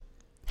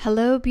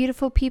Hello,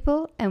 beautiful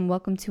people, and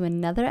welcome to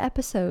another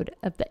episode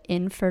of the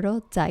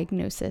Infertile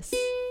Diagnosis.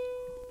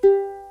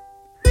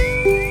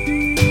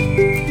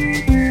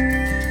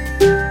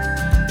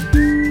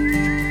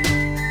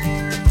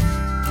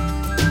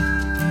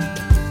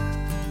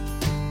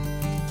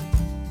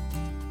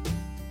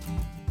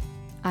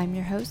 I'm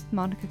your host,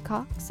 Monica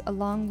Cox,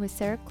 along with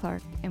Sarah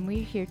Clark, and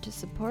we're here to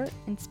support,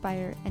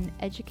 inspire, and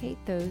educate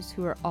those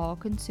who are all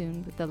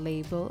consumed with the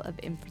label of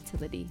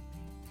infertility.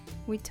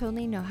 We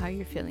totally know how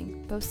you're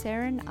feeling. Both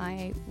Sarah and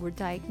I were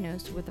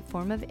diagnosed with a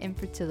form of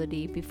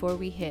infertility before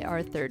we hit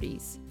our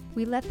 30s.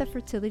 We let the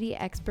fertility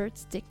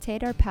experts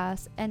dictate our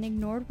past and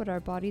ignored what our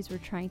bodies were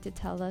trying to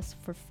tell us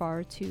for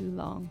far too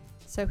long.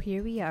 So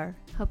here we are,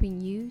 helping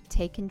you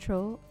take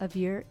control of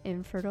your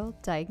infertile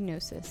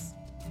diagnosis.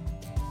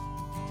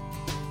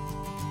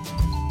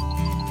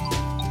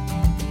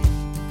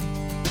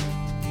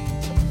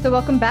 So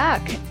welcome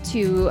back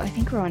to, I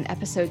think we're on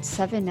episode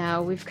 7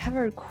 now. We've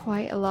covered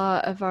quite a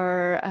lot of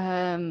our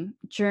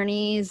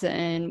journeys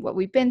and what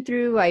we've been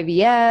through,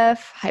 IVF,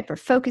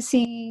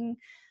 hyperfocusing,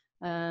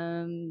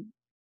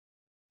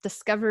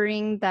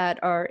 discovering that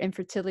our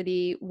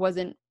infertility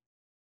wasn't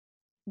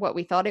what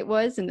we thought it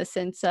was, in the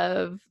sense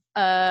of,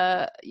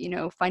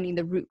 finding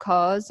the root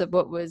cause of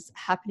what was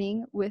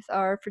happening with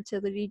our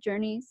fertility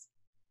journeys.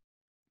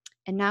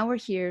 And now we're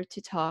here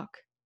to talk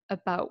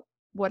about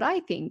what I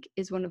think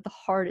is one of the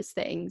hardest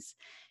things,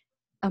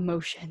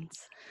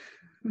 emotions.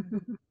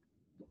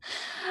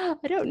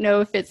 I don't know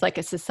if it's like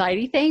a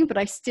society thing, but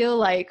I still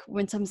like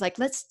when someone's like,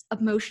 let's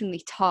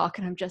emotionally talk.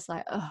 And I'm just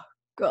like, oh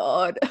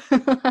God,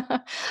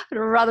 I'd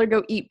rather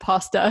go eat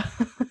pasta.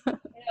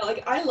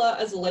 Like I love,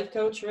 as a life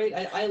coach, right?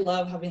 I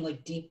love having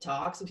like deep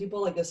talks with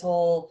people, like this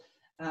whole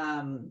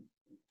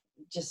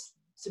just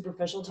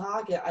superficial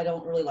talk. I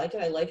don't really like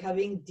it. I like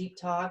having deep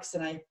talks,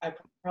 and I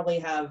probably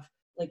have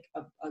like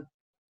a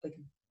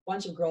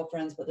bunch of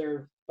girlfriends, but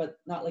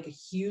not like a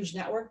huge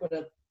network, but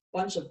a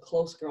bunch of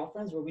close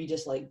girlfriends where we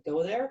just like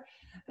go there.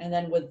 And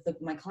then with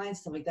my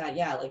clients, stuff like that,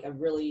 like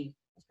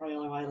that's probably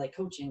why I like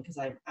coaching, because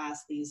I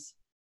ask these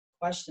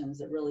questions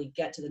that really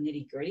get to the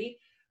nitty gritty.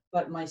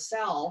 But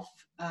myself,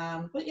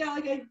 like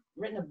I've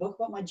written a book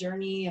about my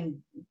journey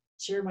and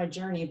shared my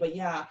journey, but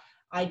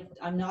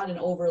I'm not an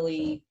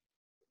overly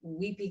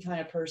weepy kind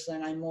of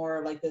person. I'm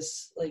more like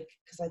this, like,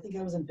 because I think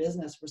I was in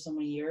business for so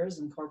many years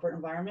in corporate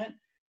environment.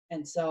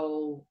 And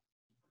so,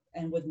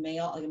 and with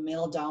like a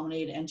male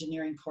dominated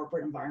engineering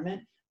corporate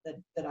environment,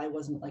 that I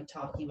wasn't like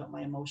talking about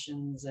my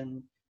emotions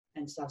and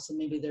stuff. So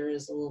maybe there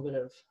is a little bit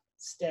of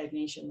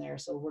stagnation there.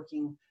 So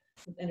working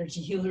with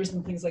energy healers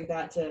and things like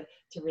that to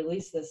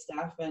release this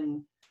stuff.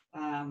 And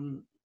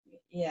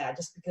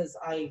just because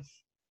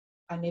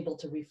I'm able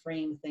to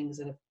reframe things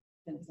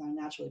because I'm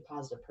a naturally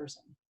positive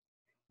person.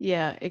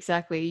 Yeah,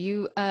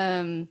 exactly.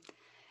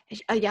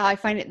 I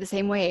find it the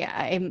same way.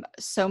 I'm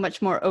so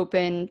much more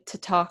open to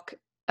talk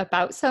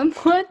about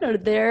someone or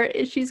their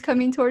issues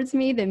coming towards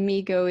me than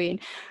me going,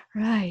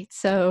 right.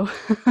 So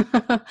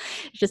it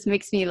just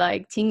makes me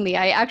like tingly.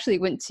 I actually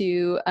went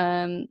to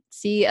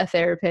see a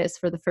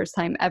therapist for the first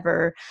time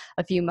ever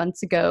a few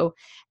months ago.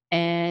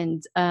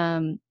 And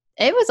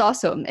it was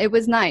awesome. It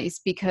was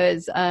nice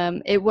because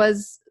it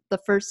was the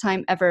first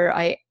time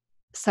ever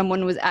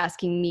someone was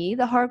asking me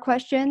the hard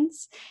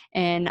questions,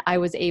 and I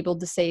was able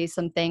to say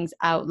some things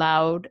out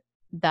loud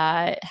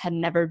that had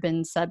never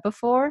been said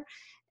before,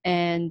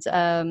 and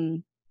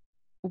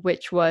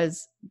which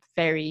was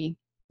very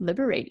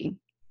liberating.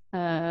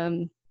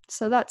 So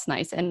that's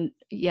nice. And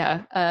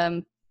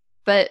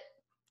but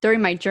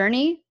during my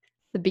journey,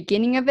 the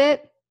beginning of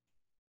it,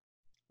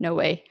 no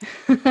way.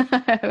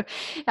 I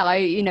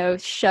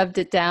shoved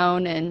it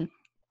down, and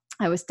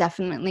I was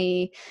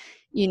definitely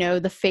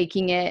the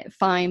faking it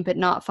fine but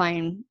not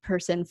fine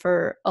person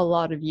for a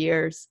lot of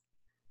years.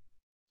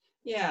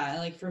 Yeah,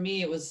 like for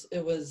me, it was I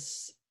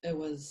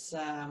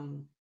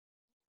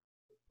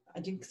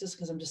think just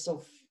because I'm just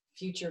so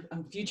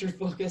I'm future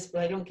focused,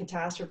 but I don't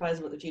catastrophize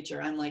about the future.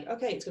 I'm like,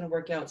 okay, it's going to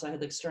work out. So I had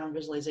like strong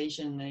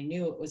visualization, and I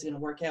knew it was going to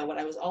work out, but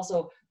I was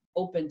also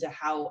open to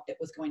how it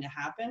was going to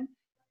happen.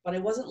 But I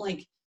wasn't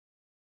like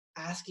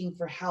asking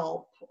for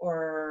help,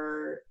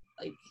 or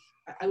like,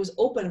 I was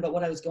open about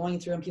what I was going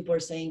through, and people are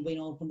saying,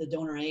 well, from the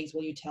donor eggs,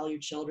 will you tell your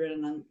children?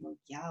 And I'm like,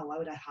 yeah, why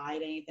would I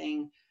hide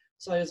anything?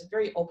 So I was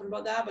very open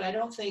about that, but I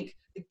don't think,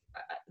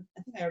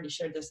 I think I already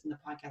shared this in the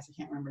podcast. I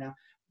can't remember now,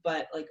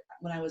 but like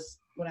when I was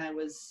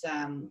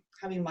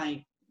having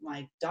my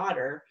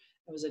daughter,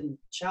 I was in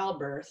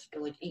childbirth for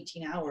like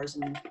 18 hours,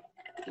 and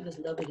she just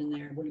loved it in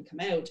there and wouldn't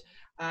come out.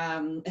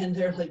 And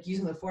they're like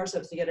using the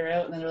forceps to get her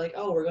out, and then they're like,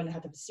 oh, we're going to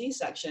have a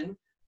C-section. And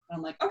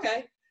I'm like,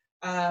 okay.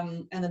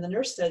 And then the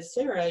nurse said,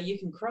 Sarah, you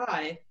can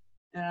cry.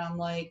 And I'm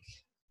like,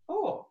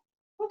 oh,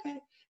 okay.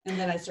 And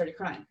then I started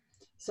crying.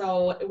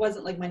 So it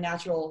wasn't like my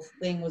natural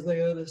thing was like,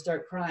 oh, to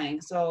start crying.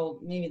 So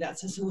maybe that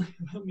says something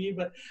about me.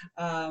 But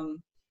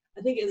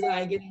I think as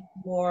I get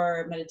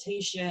more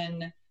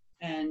meditation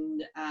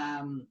and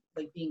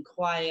like being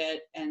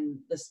quiet and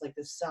this like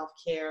this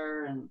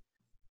self-care and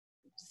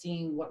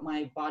seeing what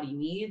my body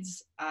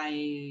needs,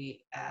 I'm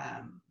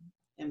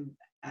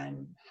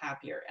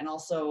happier. And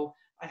also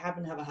I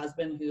happen to have a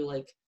husband who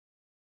like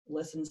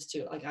listens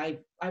to, like,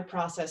 I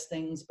process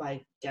things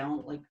by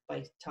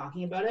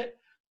talking about it.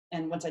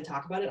 And once I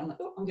talk about it, I'm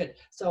like, oh, I'm good.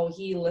 So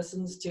he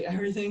listens to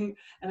everything.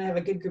 And I have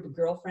a good group of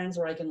girlfriends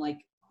where I can like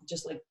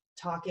just like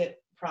talk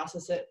it,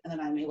 process it, and then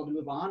I'm able to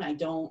move on. I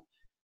don't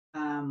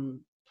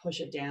push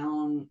it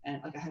down,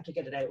 and like I have to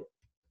get it out.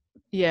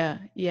 Yeah,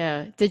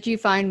 yeah. Did you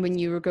find when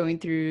you were going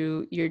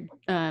through your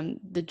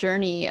the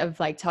journey of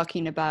like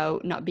talking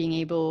about not being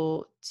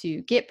able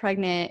to get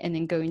pregnant and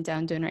then going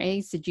down donor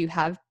eggs,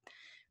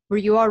 were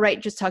you all right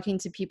just talking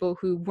to people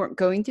who weren't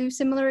going through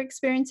similar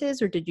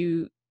experiences, or did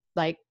you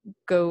like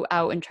go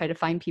out and try to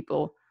find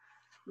people?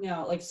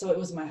 No, like, so it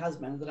was my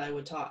husband that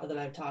I've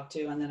talked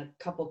to, and then a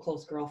couple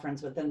close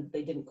girlfriends, but then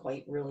they didn't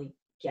quite really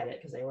get it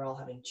because they were all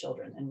having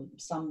children, and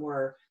some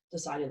were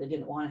decided they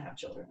didn't want to have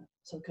children,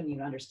 so couldn't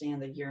even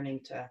understand the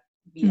yearning to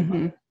be a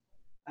Mm-hmm.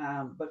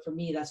 mother. But for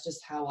me, that's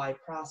just how I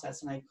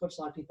process, and I coach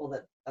a lot of people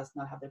that's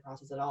not how they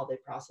process at all. They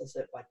process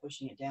it by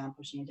pushing it down,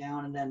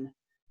 and then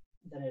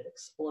it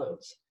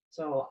explodes.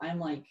 So I'm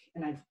like,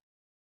 and I've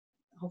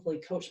hopefully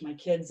coached my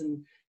kids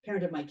and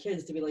parented my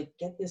kids to be like,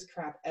 get this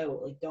crap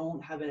out. Like,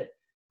 don't have it,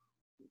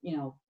 you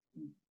know,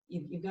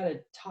 you've got to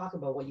talk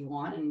about what you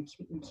want and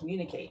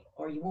communicate,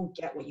 or you won't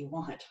get what you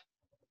want.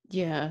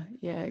 Yeah,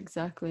 yeah,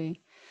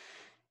 exactly.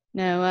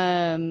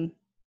 No,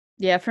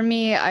 yeah, for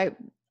me,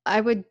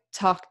 I would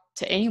talk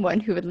to anyone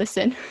who would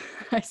listen,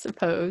 I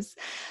suppose.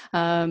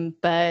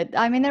 But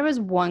I mean, there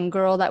was one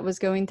girl that was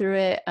going through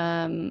it,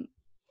 and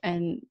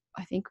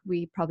I think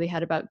we probably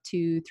had about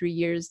 2-3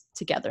 years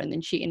together, and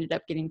then she ended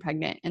up getting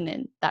pregnant, and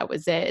then that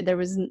was it. There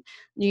was,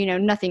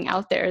 nothing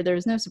out there. There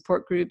was no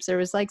support groups. There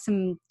was like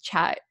some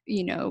chat,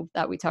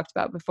 that we talked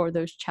about before,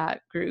 those chat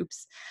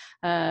groups.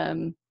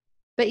 But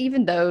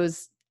even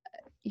those,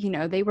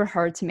 they were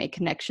hard to make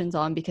connections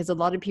on because a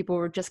lot of people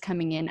were just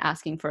coming in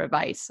asking for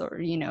advice,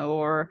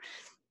 or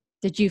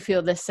did you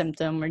feel this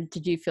symptom, or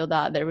did you feel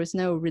that? There was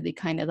no really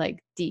kind of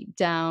like deep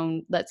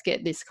down, let's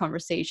get this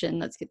conversation,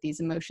 let's get these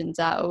emotions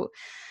out.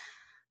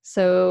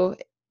 So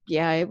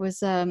yeah, it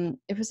was a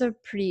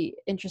pretty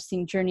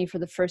interesting journey for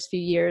the first few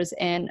years.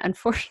 And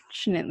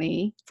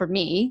unfortunately for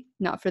me,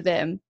 not for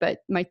them, but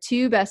my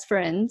two best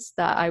friends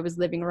that I was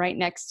living right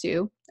next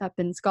to up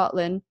in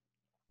Scotland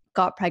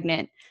got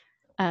pregnant.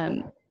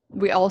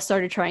 We all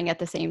started trying at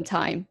the same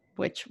time,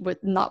 which was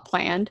not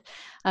planned.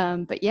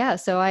 But yeah,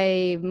 so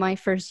my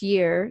first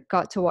year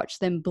got to watch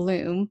them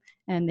bloom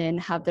and then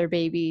have their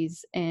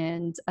babies,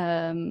 and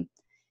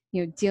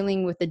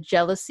dealing with the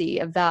jealousy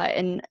of that,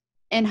 and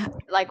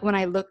like when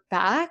I look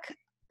back,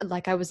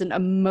 like I was an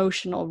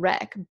emotional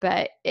wreck.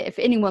 But if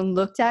anyone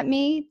looked at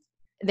me,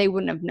 they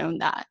wouldn't have known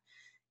that.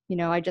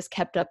 I just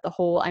kept up the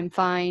whole I'm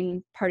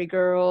fine party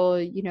girl,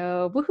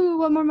 woohoo,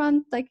 one more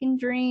month I can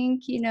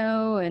drink,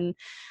 and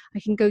I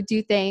can go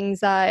do things.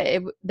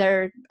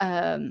 Their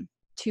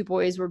two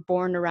boys were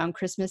born around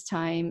Christmas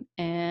time.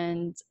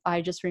 And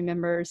I just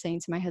remember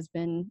saying to my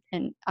husband,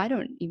 and I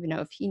don't even know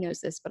if he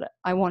knows this, but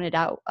I wanted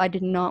out. I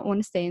did not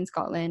want to stay in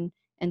Scotland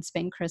and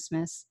spend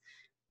Christmas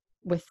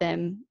with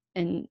them,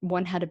 and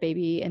one had a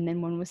baby and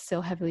then one was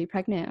still heavily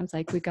pregnant. I was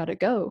like, we gotta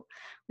go,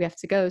 we have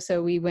to go.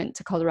 So we went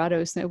to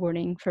Colorado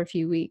snowboarding for a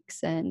few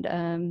weeks,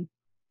 and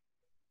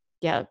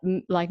yeah,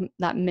 like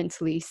that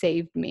mentally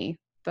saved me.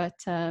 But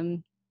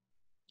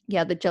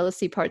yeah, the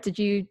jealousy part, did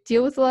you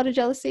deal with a lot of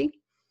jealousy?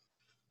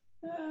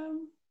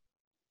 um,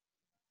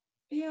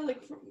 yeah,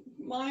 like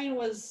mine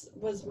was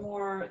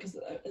more because,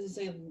 as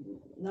I say,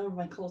 none of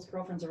my close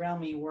girlfriends around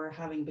me were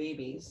having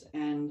babies,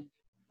 and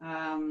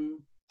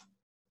um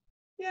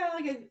yeah,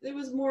 like it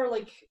was more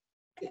like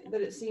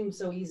that it seemed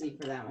so easy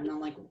for them, and I'm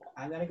like,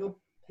 I gotta go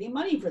pay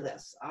money for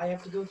this, I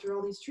have to go through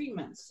all these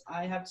treatments,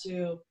 I have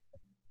to,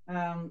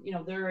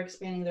 they're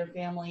expanding their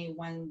family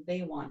when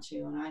they want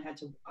to, and I had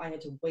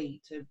to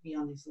wait to be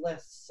on these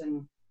lists.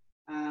 And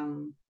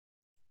um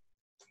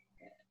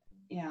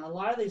yeah, a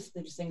lot of these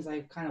things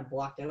I kind of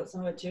blocked out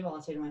some of it too.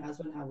 I'll say to my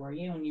husband, how were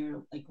you? And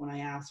you're like, when I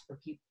asked for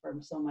people, for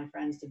some of my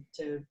friends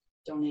to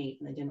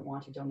donate and they didn't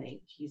want to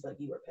donate, he's like,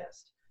 you were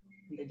pissed,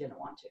 they didn't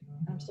want to.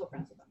 And I'm still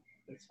friends with them,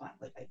 but it's fine,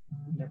 like I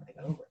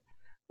got over it.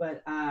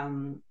 But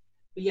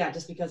yeah,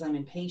 just because I'm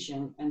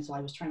impatient, and so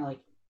I was trying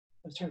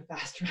to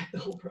fast track the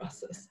whole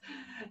process,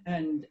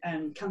 and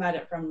come at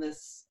it from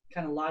this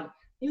kind of lot.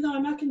 Even though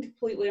I'm not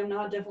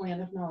definitely,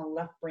 I'm not a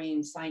left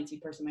brain sciencey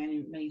person by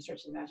many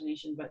stretch of the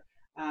imagination, but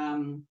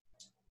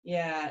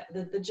yeah,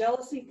 the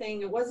jealousy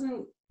thing, it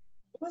wasn't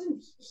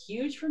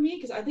huge for me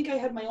because I think I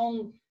had my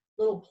own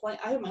little plan.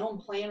 I had my own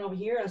plan over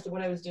here as to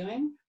what I was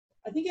doing.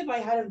 I think if I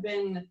had have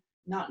been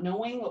not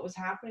knowing what was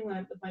happening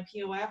with my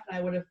POF, and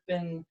I would have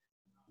been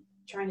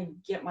trying to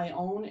get my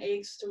own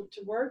eggs to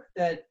work,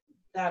 that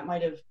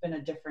might have been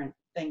a different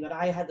thing. But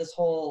I had this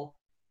whole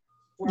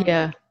formula.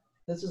 Yeah.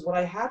 This is what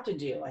I have to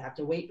do. I have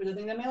to wait for the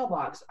thing in the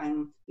mailbox.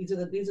 These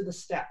are the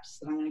steps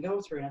that I'm going to go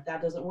through. And if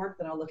that doesn't work,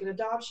 then I'll look at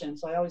adoption.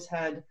 So I always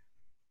had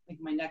like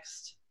my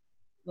next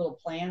little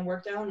plan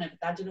worked out. And if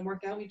that didn't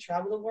work out, we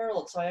travel the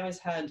world. So I always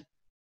had,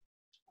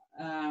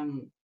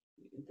 um,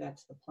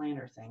 that's the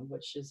planner thing,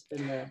 which has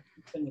been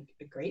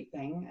a great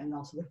thing. And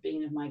also the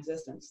beginning of my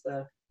existence,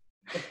 the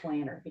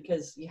planner,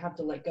 because you have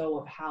to let go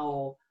of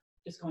how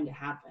it's going to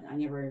happen. I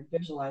never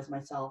visualized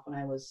myself when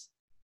I was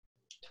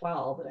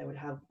 12 that I would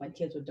have my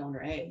kids with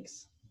donor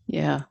eggs.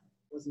 Yeah.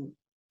 Wasn't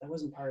that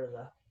wasn't part of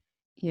the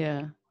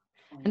Yeah.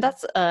 And plan.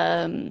 that's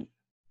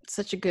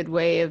such a good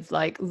way of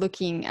like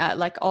looking at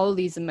like all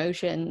these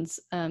emotions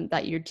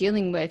that you're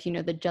dealing with, you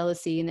know, the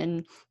jealousy and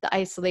then the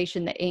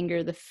isolation, the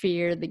anger, the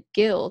fear, the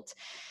guilt,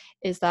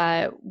 is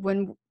that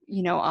when,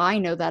 you know, I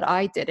know that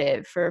I did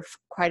it for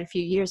quite a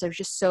few years. I was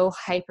just so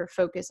hyper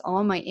focused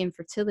on my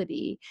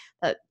infertility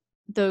that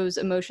those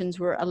emotions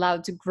were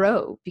allowed to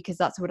grow because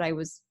that's what I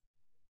was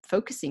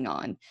focusing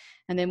on.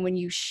 And then when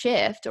you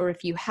shift, or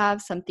if you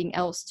have something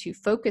else to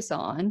focus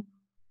on,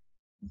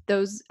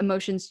 those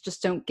emotions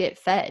just don't get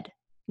fed,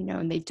 you know,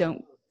 and they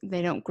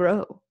don't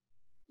grow.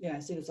 Yeah, I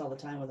see this all the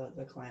time with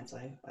the clients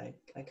I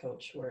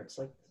coach, where it's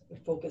like they're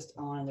focused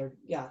on, they're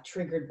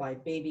triggered by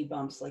baby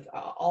bumps, like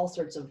all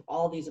sorts of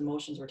all these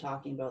emotions we're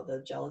talking about,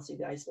 the jealousy,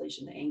 the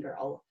isolation, the anger,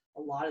 all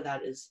a lot of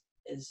that is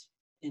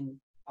in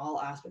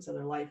all aspects of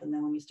their life. And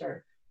then when we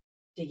start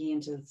digging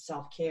into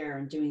self-care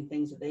and doing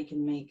things that they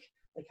can make,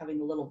 like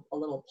having a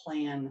little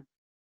plan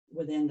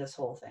within this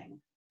whole thing,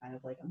 kind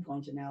of like, I'm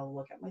going to now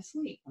look at my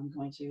sleep, I'm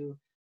going to,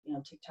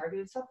 take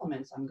targeted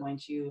supplements, I'm going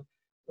to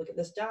look at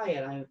this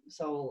diet.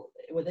 So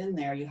within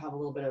there you have a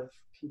little bit of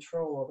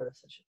control over the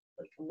situation,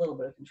 like a little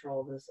bit of control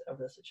over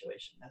the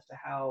situation as to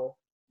how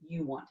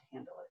you want to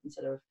handle it,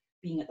 instead of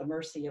being at the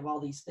mercy of all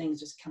these things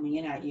just coming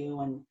in at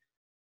you, and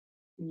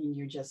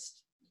you're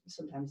just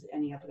sometimes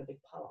ending up in a big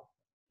puddle.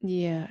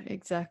 Yeah,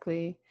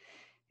 exactly.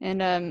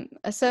 And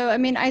so I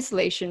mean,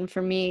 isolation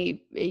for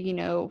me, you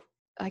know,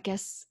 I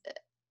guess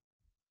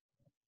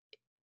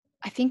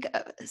I think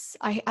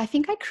I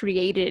think I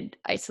created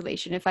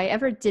isolation. If I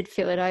ever did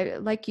feel it, I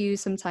like you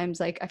sometimes,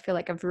 like I feel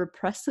like I've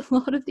repressed a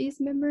lot of these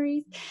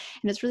memories,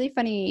 and it's really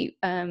funny.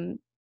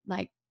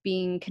 Like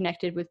being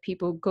connected with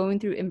people going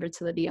through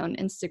infertility on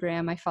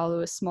Instagram. I follow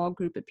a small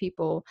group of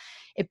people.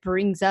 It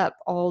brings up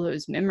all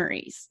those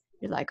memories.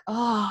 You're like,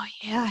 oh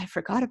yeah, I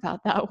forgot about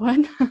that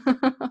one.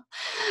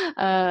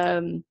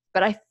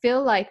 But I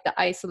feel like the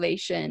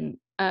isolation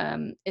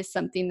is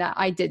something that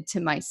I did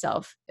to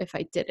myself if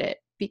I did it,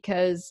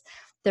 because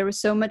there was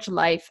so much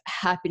life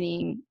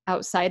happening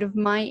outside of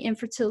my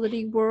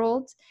infertility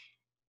world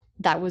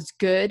that was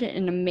good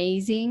and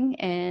amazing.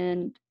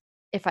 And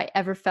if I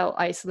ever felt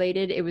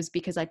isolated, it was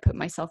because I put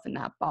myself in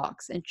that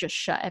box and just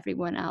shut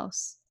everyone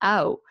else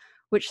out,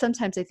 which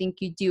sometimes I think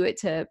you do it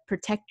to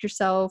protect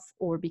yourself,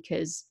 or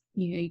because,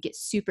 you know, you get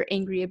super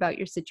angry about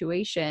your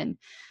situation.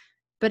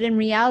 But in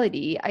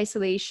reality,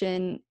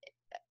 isolation,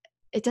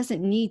 it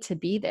doesn't need to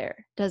be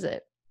there, does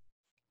it?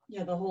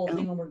 Yeah, the whole No.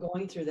 thing when we're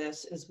going through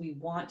this is we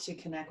want to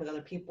connect with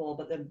other people,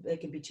 but then it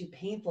can be too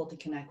painful to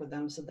connect with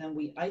them. So then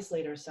we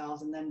isolate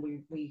ourselves, and then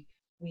we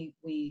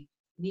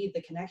need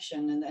the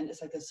connection, and then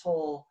it's like this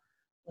whole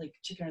like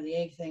chicken or the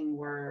egg thing,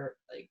 where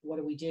like what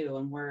do we do?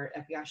 And where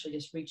if we actually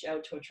just reach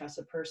out to a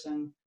trusted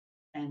person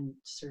and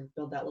sort of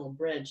build that little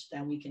bridge,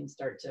 then we can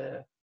start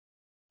to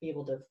be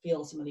able to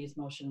feel some of these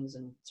emotions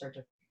and start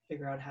to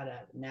figure out how to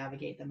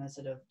navigate them,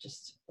 instead of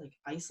just like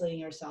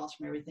isolating ourselves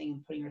from everything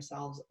and putting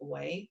ourselves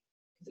away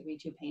because it can be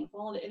too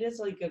painful. And it is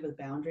like good with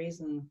boundaries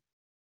and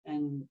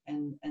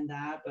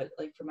that. But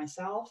like for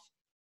myself,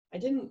 I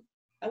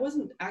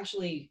wasn't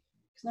actually,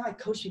 because now I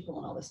coach people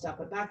and all this stuff,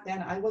 but back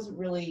then I wasn't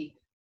really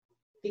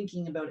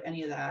thinking about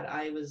any of that.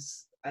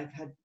 I've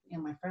had,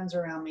 my friends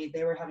around me,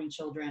 they were having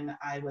children.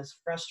 I was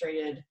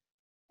frustrated,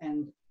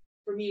 and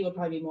for me, it would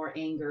probably be more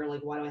anger,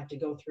 like, why do I have to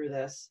go through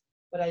this?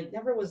 But I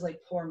never was like,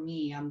 poor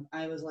me.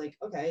 I was like,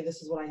 okay,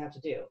 this is what I have to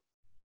do.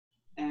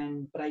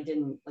 But I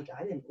didn't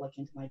look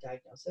into my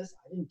diagnosis.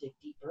 I didn't dig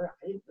deeper.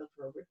 I didn't look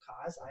for a root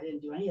cause. I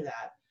didn't do any of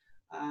that.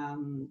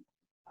 Um,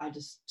 I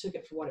just took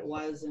it for what it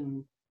was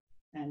and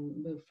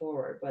moved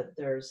forward. But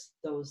there's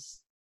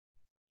those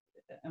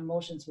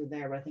emotions were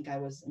there, but I think I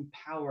was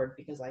empowered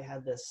because I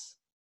had this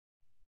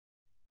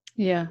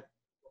Yeah.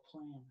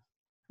 plan.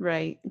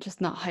 Right.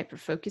 Just not hyper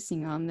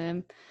focusing on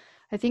them.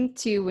 I think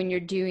too, when you're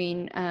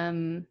doing,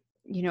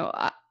 you know,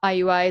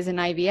 IUIs and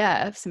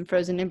IVFs and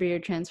frozen embryo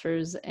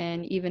transfers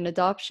and even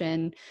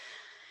adoption,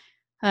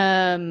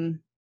 um,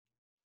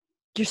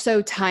 you're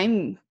so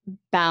time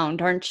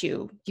bound, aren't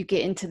you? You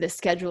get into the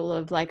schedule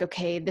of like,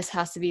 okay, this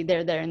has to be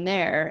there, there, and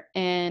there.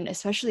 And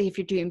especially if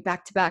you're doing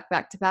back to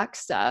back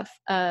stuff,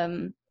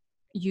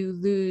 you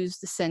lose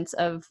the sense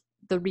of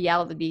the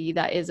reality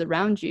that is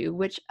around you,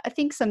 which I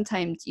think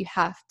sometimes you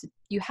have to,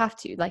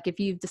 like, if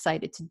you've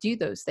decided to do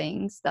those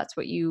things, that's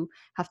what you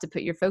have to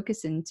put your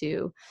focus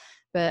into.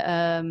 But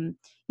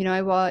you know,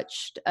 I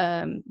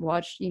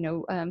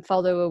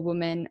follow a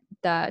woman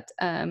that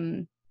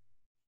a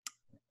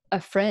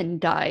friend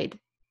died,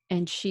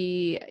 and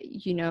she,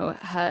 you know,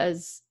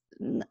 has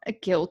a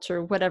guilt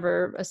or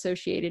whatever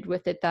associated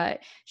with it,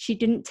 that she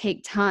didn't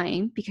take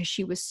time because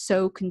she was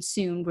so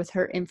consumed with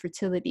her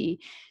infertility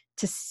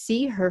to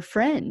see her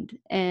friend.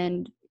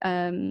 And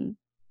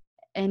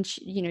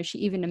she, she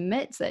even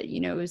admits that,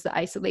 it was the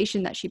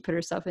isolation that she put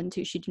herself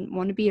into. She didn't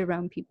want to be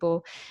around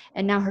people,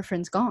 and now her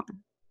friend's gone.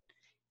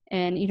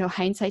 And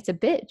hindsight's a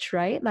bitch,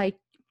 right? Like,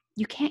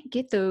 you can't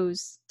get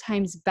those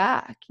times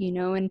back.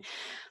 And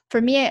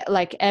for me,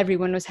 like,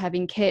 everyone was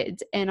having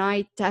kids, and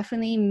I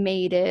definitely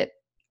made it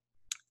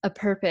a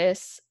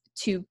purpose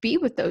to be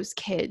with those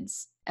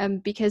kids.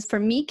 Because for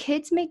me,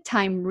 kids make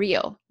time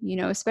real,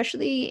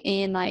 especially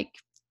in like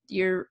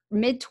your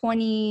mid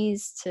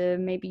 20s to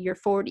maybe your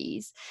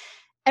 40s.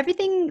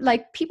 Everything,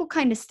 like, people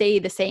kind of stay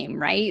the same,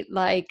 right?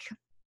 Like,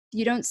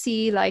 you don't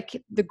see like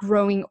the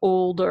growing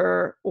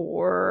older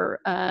or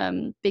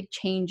big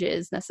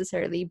changes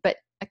necessarily, but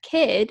a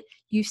kid,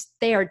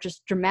 they are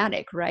just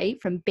dramatic,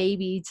 right? From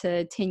baby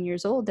to 10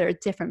 years old, they're a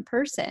different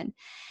person.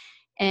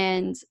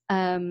 And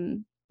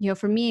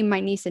for me and my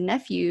niece and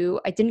nephew,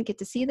 I didn't get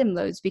to see them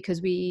loads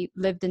because we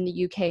lived in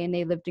the UK and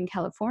they lived in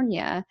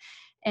California.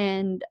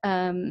 And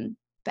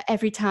but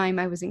every time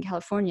I was in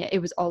California, it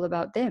was all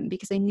about them,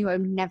 because I knew I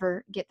would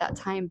never get that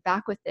time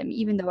back with them,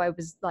 even though I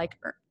was like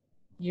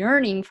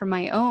yearning for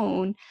my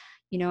own.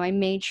 I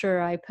made sure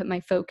I put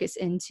my focus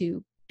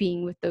into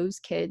being with those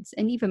kids,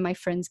 and even my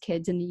friends'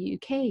 kids in the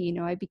UK.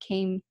 I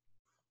became,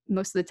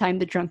 most of the time,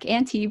 the drunk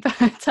auntie,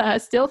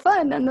 but still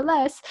fun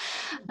nonetheless.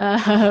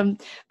 But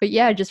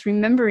yeah, just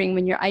remembering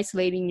when you're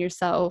isolating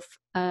yourself,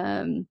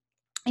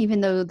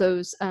 even though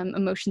those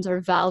emotions are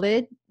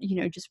valid,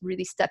 just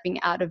really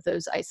stepping out of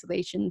those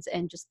isolations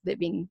and just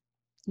living,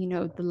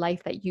 the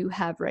life that you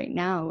have right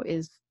now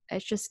it's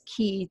just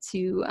key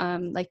to,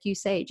 like you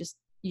say, just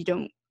you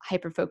don't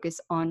hyper focus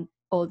on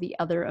all the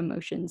other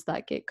emotions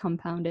that get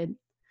compounded.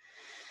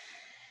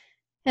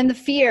 And the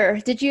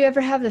fear, did you ever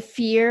have the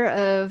fear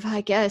of,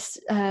 I guess,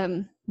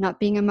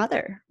 not being a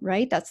mother,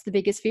 right? That's the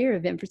biggest fear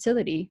of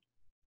infertility.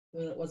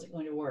 Well, it wasn't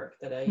going to work,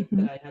 that I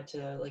Mm-hmm. that I had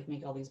to like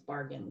make all these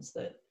bargains,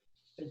 that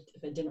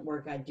if it didn't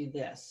work, I'd do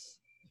this.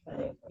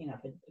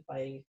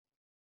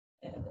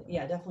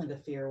 Yeah, definitely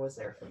the fear was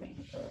there for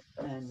me.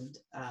 And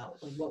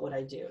like, what would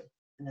I do?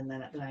 And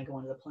then I go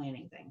into the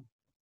planning thing.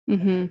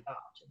 Mm-hmm.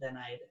 Then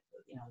I'd,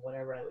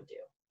 whatever I would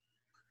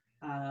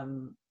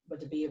do. But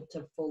to be able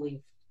to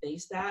fully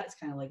face that, it's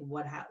kind of like,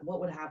 what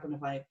would happen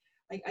if I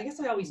guess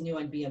I always knew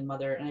I'd be a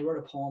mother, and I wrote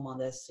a poem on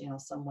this,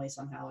 some way,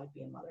 somehow I'd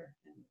be a mother,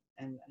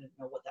 and I didn't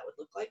know what that would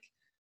look like.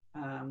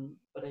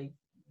 But I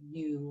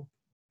knew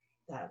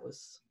that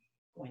was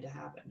going to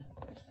happen,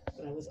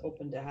 but I was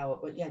open to how,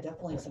 but yeah,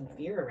 definitely some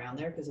fear around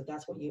there, because if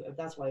that's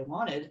what I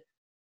wanted,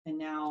 and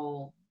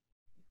now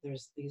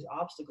there's these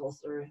obstacles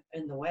that are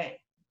in the way,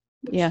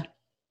 which Yeah.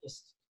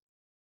 just,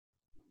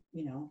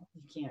 you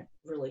can't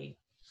really,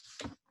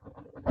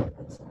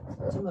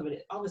 some of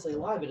it, obviously a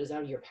lot of it is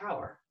out of your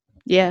power.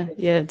 Yeah.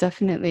 Yeah,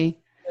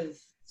 definitely.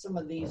 With some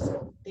of these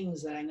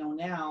things that I know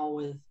now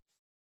with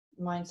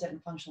mindset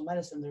and functional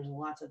medicine, there's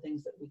lots of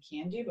things that we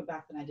can do, but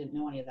back then I didn't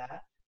know any of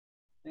that.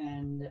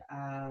 And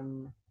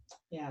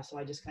yeah, so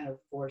I just kind of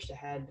forged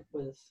ahead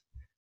with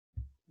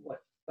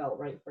what felt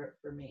right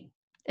for me.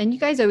 And you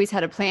guys always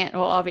had a plan.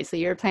 Well, obviously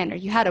you're a planner.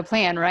 You had a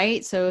plan,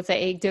 right? So if the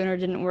egg donor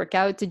didn't work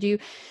out, did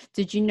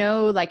you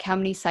know like how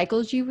many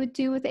cycles you would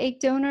do with the egg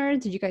donor?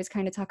 Did you guys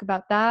kind of talk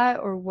about that,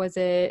 or was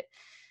it?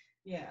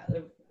 Yeah,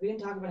 we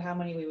didn't talk about how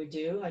many we would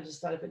do. I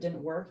just thought if it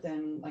didn't work,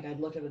 then like I'd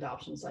look at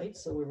adoption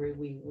sites. So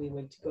we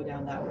would go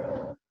down that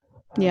road.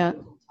 Yeah.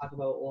 Talk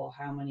about, well,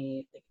 how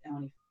many.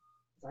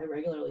 I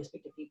regularly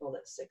speak to people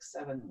that 6,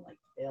 7 like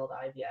failed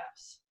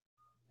IVFs,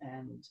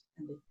 and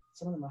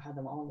some of them have had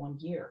them all in 1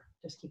 year.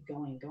 Just keep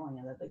going and going,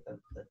 and that, like,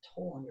 the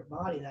toll on your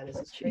body that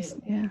is crazy.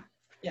 Yeah.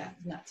 Yeah,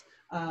 it's nuts.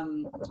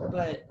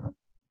 But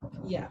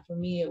yeah, for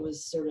me it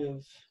was sort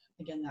of,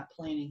 again, that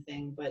planning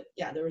thing. But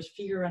yeah, there was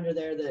fear under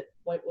there that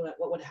what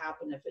would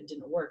happen if it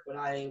didn't work?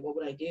 What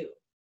would I do?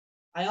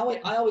 I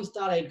always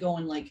thought I'd go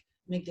and like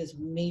make this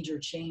major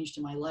change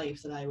to my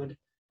life, that I would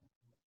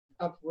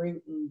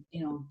uproot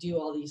and do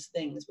all these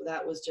things, but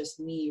that was just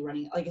me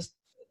running. I guess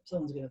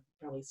someone's gonna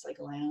probably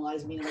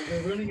psychoanalyze me like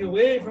we're running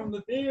away from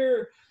the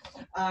fear,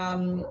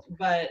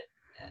 but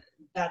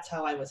that's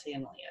how I was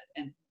handling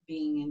it, and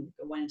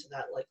went into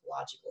that like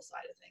logical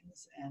side of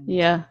things. And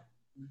Yeah.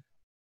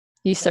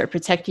 You start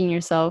protecting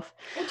yourself.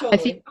 oh,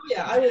 totally. Oh,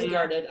 yeah, I was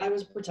guarded. I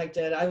was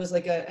protected. I was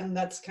like and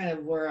that's kind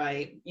of where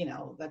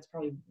that's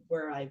probably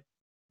where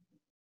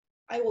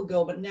I will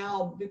go. But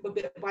now,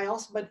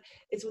 but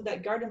it's with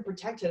that guard and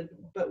protected,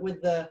 but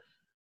with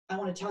I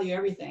want to tell you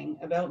everything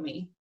about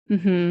me.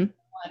 Mm-hmm.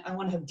 I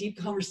want to have deep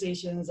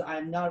conversations.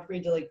 I'm not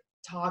afraid to like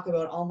talk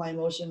about all my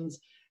emotions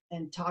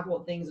and talk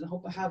about things, and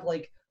hope to have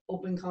like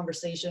open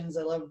conversations.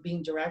 I love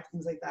being direct,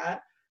 things like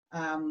that.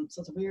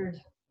 So it's a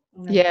weird,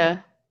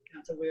 Yeah.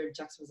 It's a weird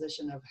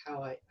juxtaposition of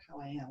how I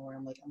am, where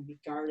I'm like, I'm be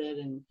guarded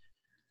and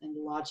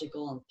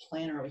logical and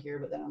planner over here,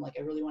 but then I'm like,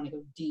 I really want to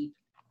go deep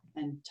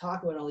and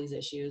talk about all these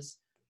issues.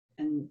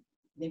 And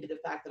maybe the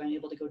fact that I'm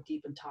able to go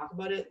deep and talk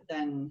about it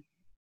then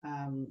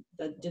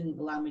that didn't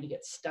allow me to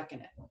get stuck in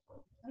it.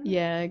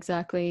 Yeah,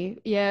 exactly.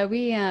 Yeah,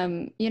 we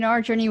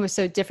our journey was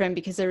so different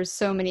because there was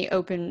so many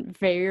open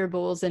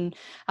variables, and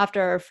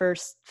after our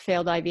first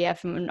failed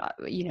IVF, and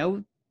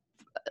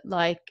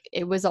like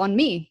it was on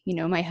me.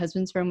 My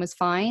husband's sperm was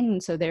fine,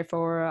 and so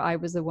therefore I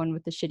was the one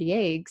with the shitty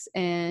eggs.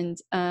 And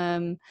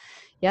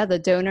the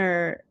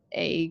donor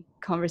egg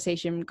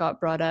conversation got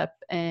brought up,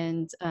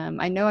 and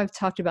I know I've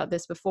talked about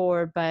this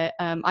before, but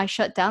I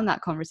shut down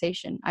that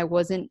conversation. I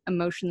wasn't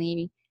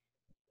emotionally,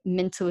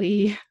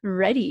 mentally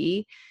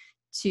ready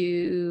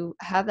to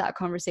have that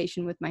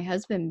conversation with my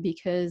husband,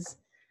 because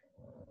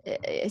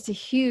it's a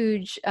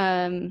huge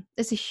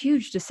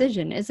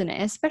decision, isn't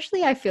it?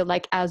 Especially, I feel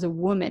like, as a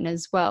woman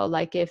as well,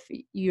 like if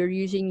you're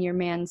using your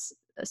man's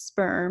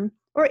sperm,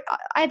 or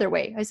either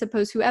way, I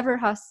suppose, whoever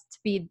has to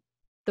be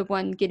the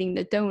one getting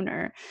the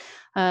donor,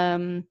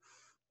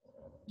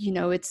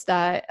 it's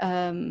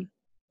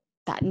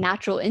that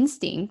natural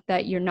instinct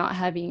that you're not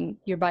having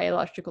your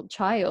biological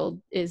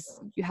child, is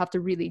you have to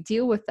really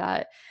deal with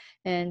that.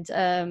 And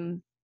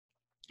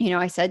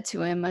I said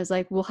to him, I was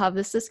like, we'll have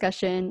this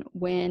discussion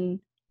when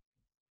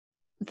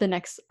the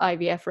next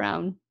IVF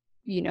round,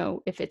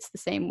 if it's the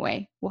same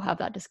way, we'll have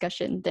that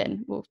discussion,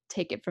 then we'll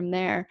take it from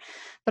there.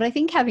 But I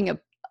think having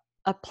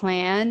a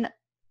plan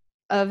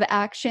of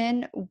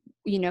action,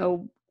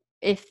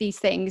 if these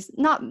things,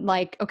 not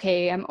like,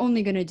 okay, I'm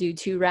only going to do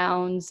 2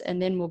 rounds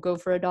and then we'll go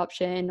for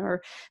adoption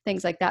or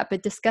things like that,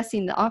 but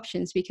discussing the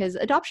options, because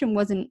adoption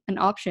wasn't an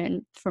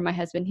option for my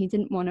husband. He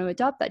didn't want to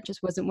adopt. That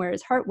just wasn't where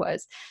his heart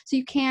was. So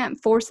you can't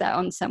force that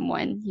on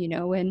someone,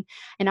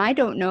 and I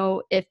don't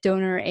know if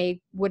donor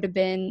egg would have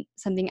been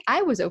something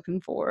I was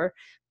open for,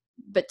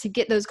 but to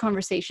get those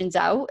conversations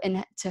out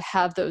and to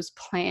have those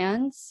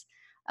plans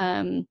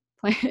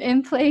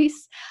in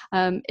place,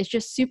 is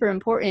just super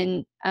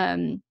important.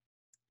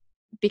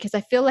 Because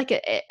I feel like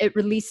it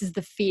releases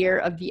the fear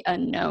of the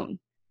unknown.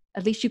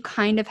 At least you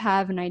kind of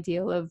have an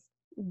idea of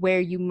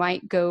where you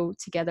might go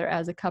together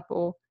as a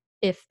couple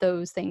if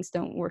those things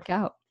don't work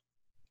out.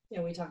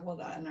 Yeah, we talk about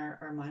that in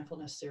our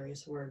mindfulness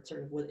series, where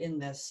sort of within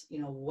this,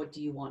 what do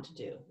you want to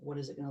do? What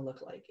is it going to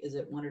look like? Is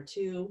it 1 or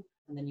 2?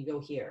 And then you go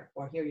here,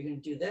 or here you're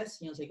going to do this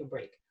and you'll take a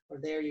break, or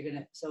there you're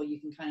going to, so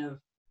you can kind of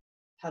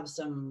have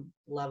some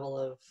level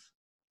of,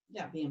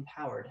 be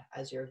empowered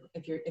as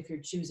if you're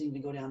choosing to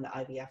go down the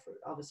IVF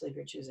route. Obviously, if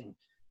you're choosing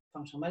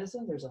functional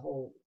medicine, there's a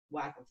whole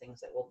whack of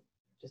things that will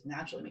just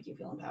naturally make you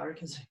feel empowered,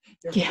 because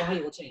your whole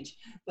body will change.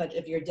 But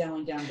if you're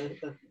down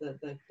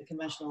the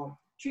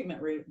conventional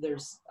treatment route,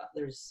 there's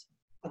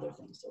other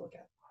things to look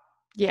at.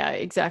 Yeah,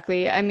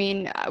 exactly. I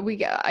mean,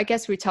 I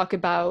guess we talk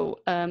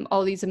about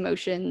all these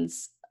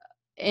emotions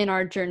in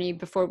our journey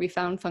before we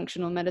found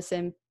functional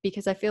medicine,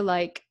 because I feel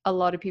like a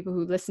lot of people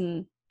who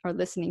are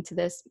listening to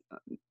this,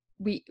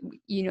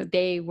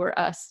 they were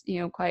us,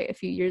 quite a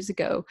few years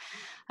ago.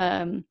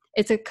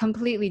 It's a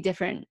completely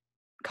different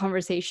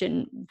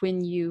conversation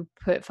when you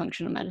put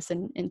functional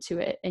medicine into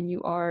it and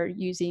you are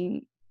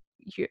using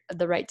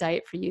the right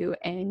diet for you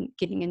and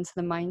getting into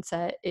the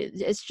mindset.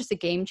 It's just a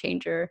game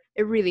changer.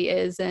 It really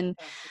is. And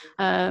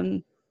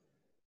and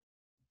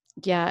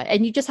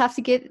you just have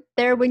to get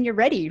there when you're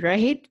ready,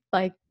 right?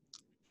 Like,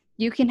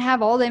 you can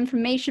have all the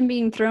information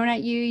being thrown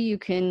at you. You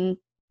can,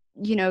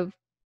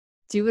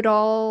 do it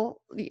all.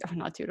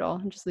 Not do it all.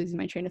 I'm just losing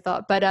my train of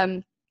thought. But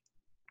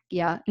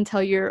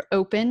until you're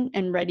open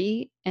and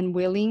ready and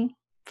willing,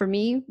 for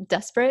me,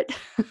 desperate,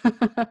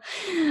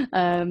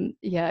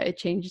 it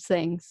changes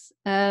things.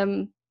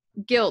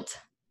 Guilt.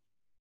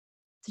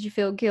 Did you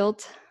feel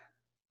guilt?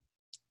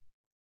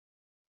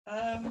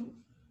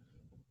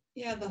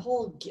 The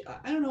whole,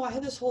 I don't know, I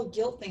had this whole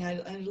guilt thing.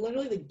 I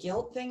literally, the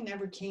guilt thing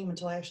never came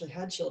until I actually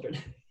had children.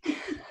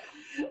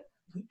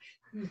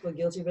 You feel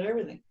guilty about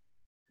everything.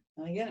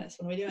 Oh my goodness,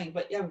 what am I doing?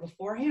 But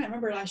beforehand, I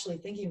remember actually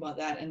thinking about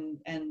that,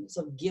 and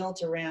some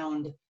guilt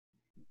around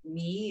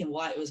me and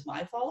why it was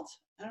my fault.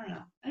 I don't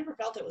know. I never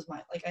felt it was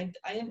I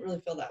didn't really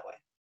feel that way.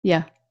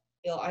 Yeah.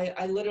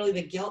 I literally,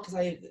 the guilt,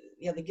 because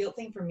the guilt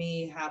thing for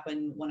me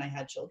happened when I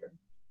had children.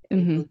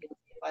 Mm-hmm.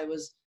 If I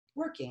was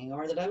working,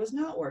 or that I was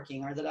not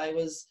working, or that I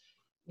was,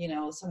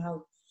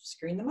 somehow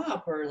screwing them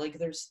up, or like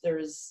there's,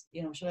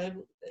 should I,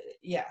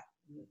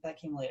 that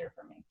came later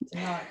for me. So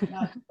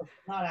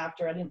not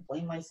after. I didn't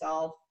blame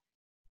myself.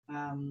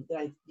 That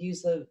I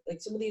use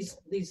some of these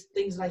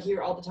things that I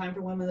hear all the time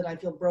from women, that I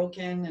feel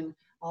broken and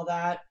all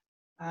that.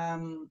 I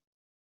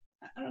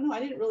don't know. I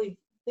didn't really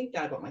think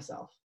that about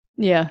myself.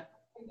 Yeah.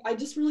 I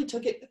just really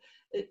took it,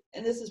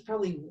 and this is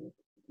probably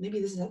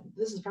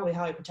probably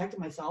how I protected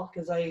myself,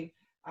 because I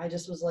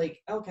just was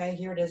like, okay,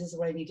 here it is. This is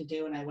what I need to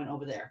do, and I went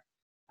over there.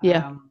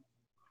 Yeah.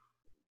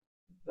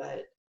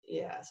 But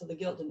so the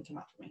guilt didn't come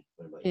out for me.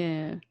 What about you?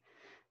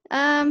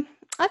 Yeah.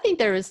 I think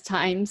there was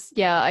times,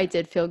 I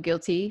did feel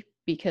guilty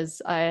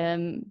because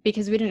we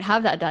didn't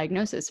have that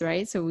diagnosis,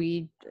 right? So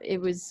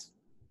it was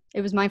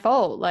my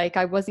fault. Like,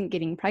 I wasn't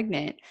getting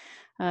pregnant.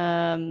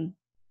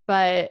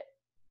 But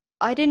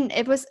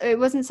it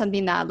wasn't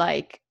something that,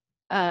 like,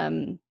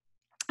 I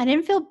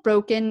didn't feel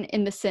broken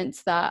in the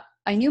sense that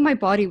I knew my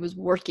body was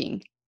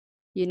working.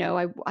 You know,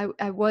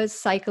 I was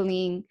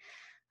cycling.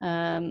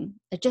 I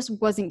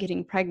just wasn't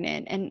getting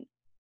pregnant. And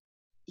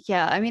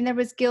yeah, I mean, there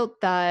was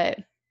guilt that,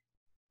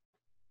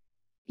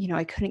 you know,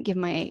 I couldn't give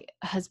my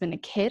husband a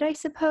kid, I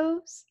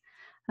suppose,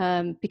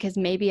 because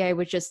maybe I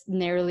was just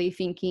narrowly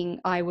thinking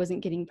I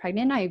wasn't getting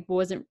pregnant. I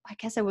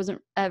guess I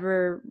wasn't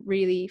ever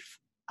really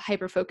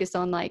hyper focused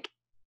on like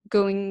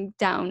going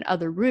down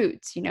other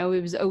routes. You know,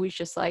 it was always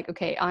just like,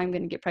 okay, I'm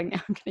going to get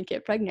pregnant. I'm going to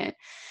get pregnant.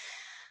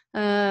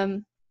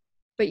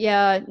 But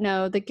yeah,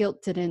 no, the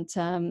guilt didn't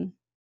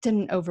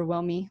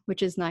overwhelm me,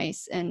 which is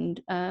nice. And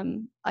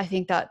I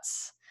think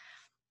that's,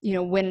 you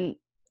know, when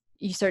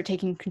you start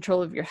taking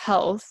control of your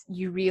health,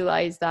 you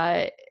realize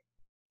that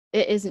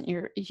it isn't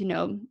you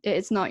know,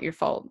 it's not your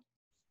fault.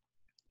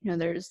 You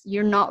know,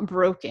 you're not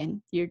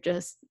broken. You're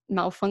just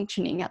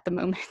malfunctioning at the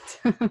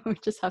moment. We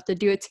just have to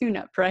do a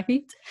tune-up,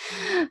 right?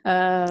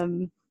 But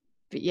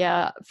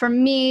yeah, for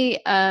me,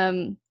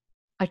 I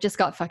just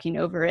got fucking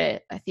over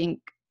it. I think,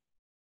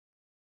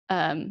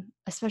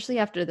 especially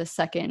after the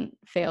second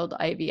failed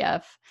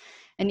IVF.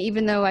 And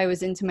even though I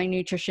was into my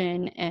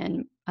nutrition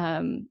and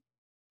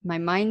my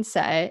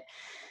mindset,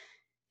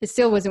 it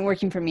still wasn't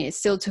working for me. It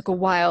still took a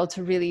while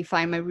to really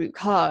find my root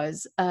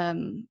cause.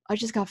 I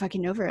just got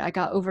fucking over it. I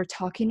got over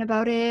talking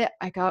about it.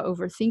 I got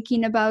over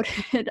thinking about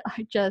it.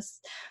 I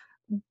just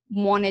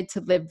wanted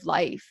to live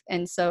life.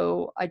 And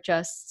so I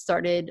just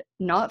started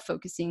not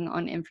focusing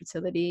on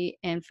infertility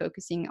and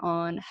focusing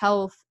on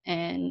health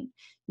and,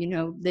 you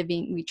know,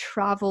 living. We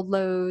traveled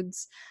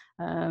loads.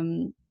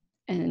 And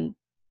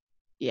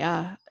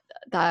yeah,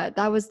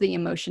 that was the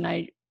emotion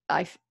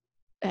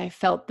I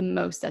felt the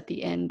most at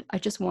the end. I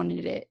just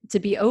wanted it to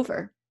be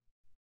over.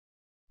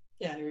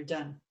 Yeah, you're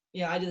done.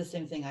 Yeah, I did the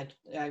same thing.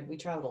 We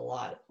traveled a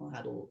lot. We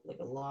had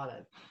a lot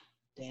of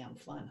damn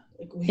fun.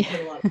 Like we had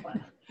a lot of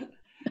fun.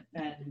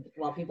 And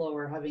while people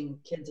were having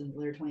kids in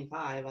their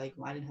 25, like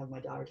I didn't have my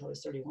daughter till I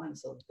was 31.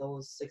 So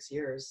those 6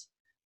 years,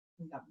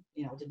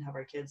 you know, didn't have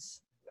our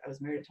kids. I was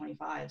married at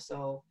 25.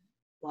 So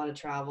a lot of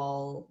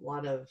travel, a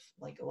lot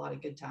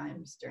of good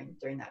times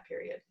during that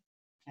period.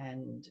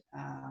 And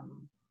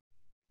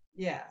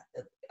yeah,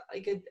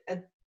 like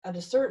at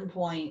a certain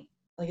point,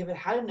 like if it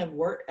hadn't have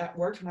worked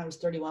when I was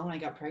 31 when I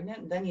got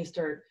pregnant, then you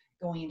start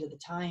going into the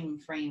time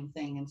frame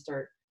thing and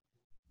start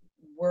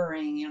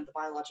worrying, you know, the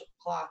biological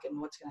clock and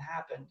what's going to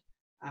happen.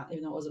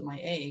 Even though it wasn't my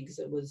eggs,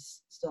 it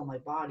was still my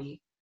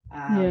body.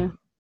 Yeah.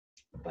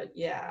 But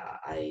yeah,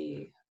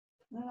 I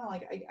don't know.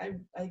 Like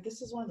I guess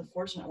this is one of the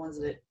fortunate ones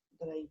that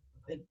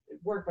it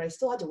worked, but I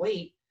still had to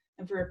wait.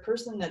 And for a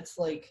person that's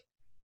like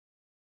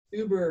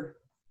uber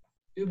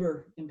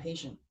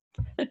impatient,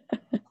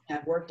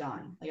 I've worked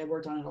on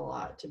it a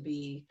lot to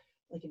be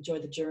like enjoy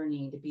the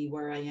journey, to be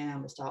where I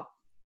am, to stop,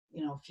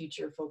 you know,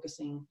 future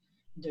focusing,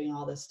 doing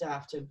all this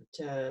stuff,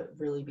 to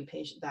really be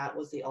patient. That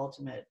was the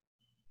ultimate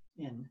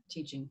in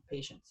teaching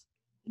patience.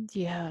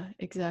 Yeah,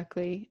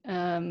 exactly.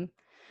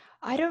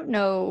 I don't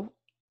know.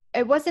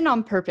 It wasn't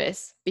on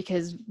purpose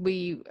because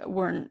we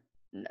weren't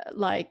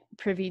like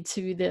privy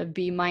to the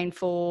be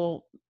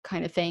mindful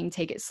kind of thing,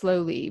 take it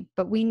slowly.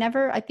 But we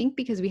never, I think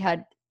because we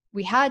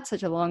had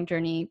such a long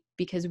journey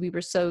because we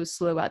were so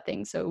slow at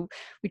things. So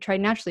we tried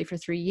naturally for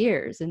 3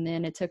 years, and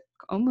then it took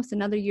almost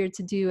another year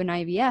to do an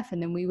IVF,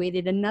 and then we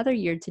waited another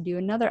year to do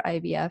another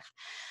IVF.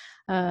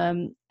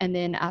 And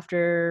then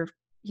after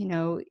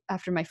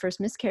my first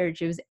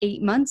miscarriage, it was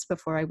 8 months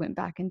before I went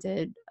back and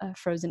did a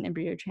frozen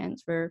embryo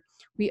transfer.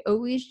 We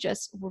always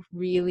just were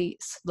really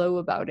slow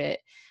about it.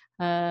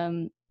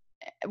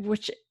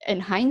 Which in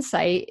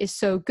hindsight is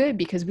so good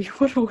because we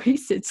would have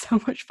wasted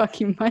so much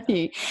fucking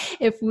money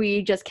if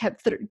we just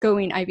kept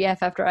going IVF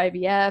after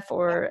IVF.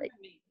 Or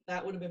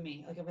that would have been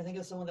me. Like if I think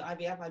of someone that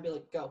IVF, I'd be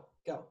like, go.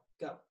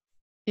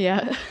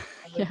 Yeah.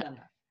 Yeah. Done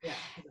that. Yeah.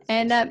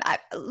 And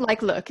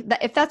look,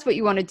 if that's what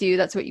you want to do,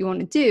 that's what you want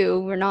to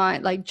do. We're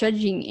not like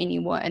judging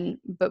anyone,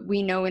 but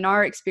we know in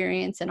our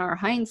experience and our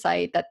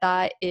hindsight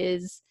that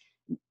is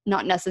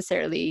not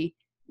necessarily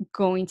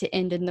going to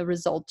end in the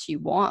results you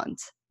want.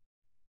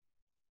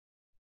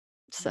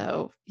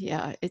 So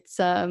yeah, it's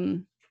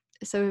so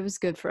it was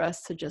good for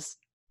us to just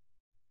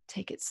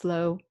take it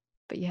slow.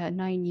 But yeah,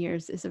 9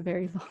 years is a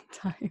very long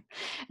time.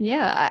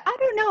 Yeah, I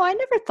don't know. I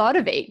never thought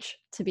of age,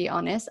 to be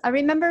honest. I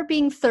remember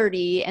being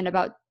 30 and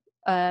about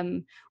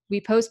we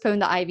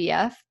postponed the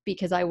IVF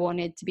because I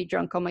wanted to be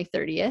drunk on my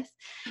 30th.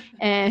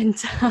 And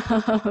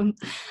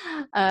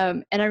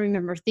and I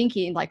remember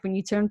thinking, like, when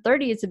you turn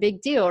 30, it's a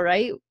big deal,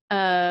 right?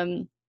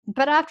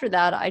 But after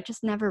that, I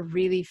just never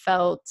really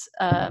felt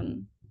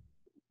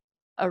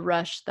a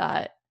rush,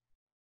 that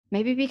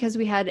maybe because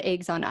we had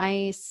eggs on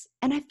ice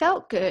and I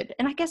felt good.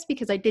 And I guess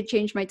because I did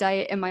change my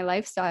diet and my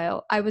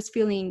lifestyle, I was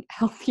feeling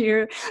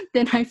healthier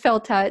than I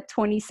felt at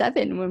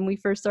 27 when we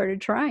first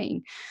started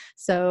trying.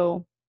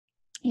 So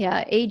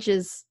yeah, age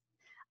is,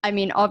 I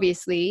mean,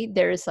 obviously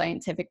there is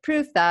scientific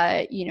proof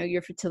that, you know,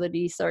 your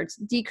fertility starts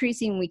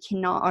decreasing. We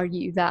cannot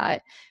argue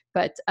that.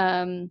 But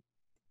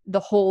the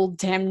whole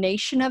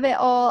damnation of it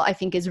all, I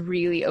think, is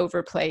really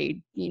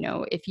overplayed. You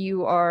know, if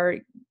you are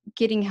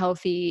getting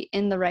healthy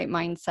in the right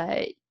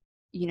mindset,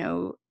 you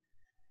know,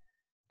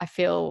 I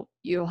feel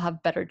you'll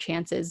have better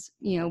chances,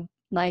 you know,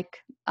 like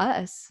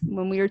us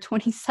when we were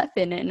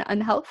 27 and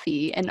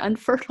unhealthy and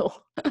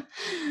unfertile.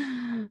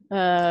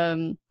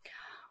 um,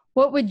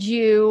 what would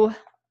you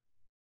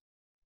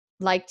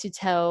like to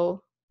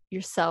tell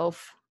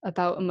yourself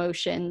about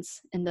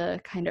emotions in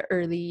the kind of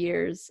early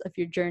years of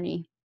your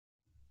journey?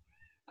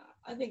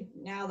 I think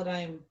now that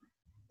I'm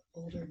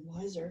older and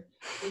wiser,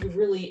 it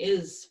really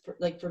is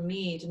for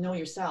me to know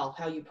yourself,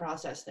 how you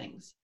process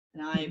things.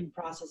 And I Mhm.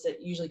 process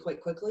it usually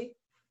quite quickly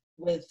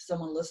with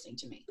someone listening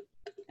to me.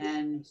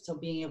 And so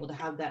being able to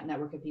have that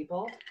network of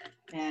people,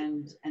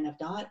 and if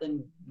not,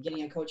 then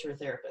getting a coach or a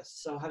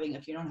therapist. So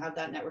if you don't have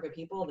that network of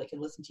people that can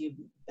listen to you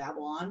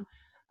babble on,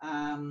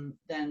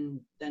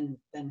 then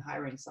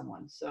hiring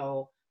someone.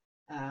 So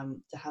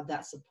to have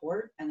that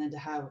support, and then to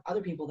have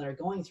other people that are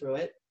going through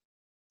it,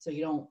 so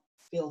you don't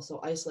feel so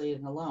isolated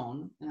and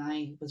alone. And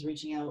I was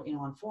reaching out,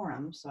 on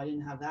forums, so I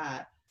didn't have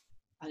that.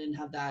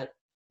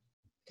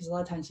 Because a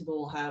lot of times people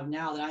will have,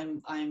 now that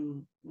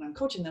I'm when I'm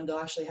coaching them, they'll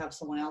actually have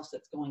someone else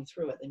that's going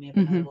through it. They may have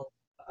Mhm.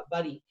 a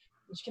buddy,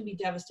 which can be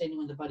devastating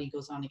when the buddy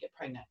goes on to get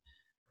pregnant,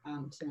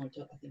 similar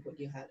to I think what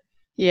you had.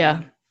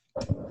 Yeah.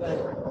 Um,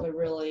 but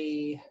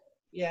really,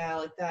 yeah,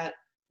 like that,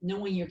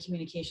 knowing your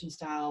communication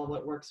style,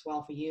 what works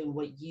well for you, and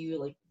what you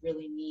like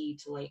really need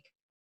to like,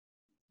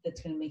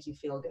 that's going to make you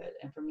feel good.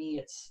 And for me,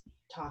 it's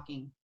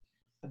talking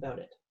about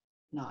it,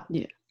 not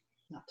Yeah.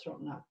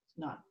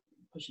 not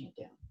pushing it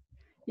down.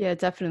 Yeah,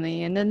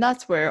 definitely. And then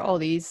that's where all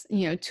these,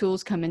 you know,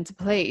 tools come into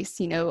place.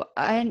 You know,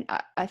 I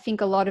think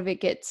a lot of it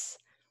gets,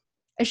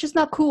 it's just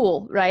not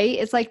cool, right?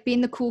 It's like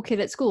being the cool kid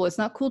at school. It's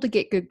not cool to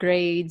get good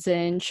grades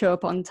and show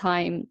up on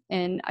time.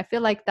 And I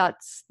feel like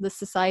that's the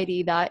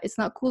society, that it's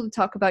not cool to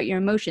talk about your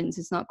emotions.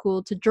 It's not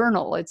cool to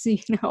journal. It's, you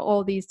know,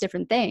 all these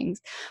different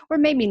things. Or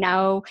maybe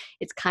now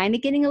it's kind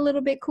of getting a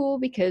little bit cool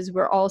because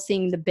we're all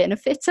seeing the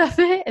benefits of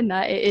it and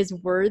that it is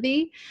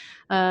worthy.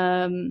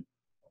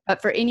 But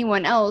for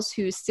anyone else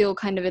who's still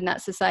kind of in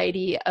that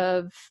society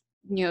of,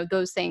 you know,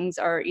 those things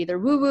are either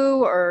woo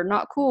woo or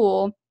not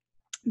cool,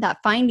 that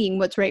finding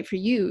what's right for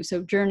you,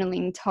 so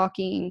journaling,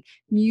 talking,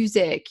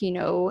 music, you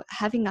know,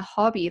 having a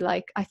hobby,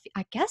 like I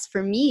guess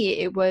for me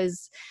it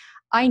was,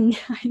 I know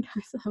I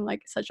sound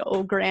like such an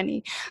old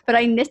granny, but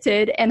I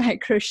knitted and I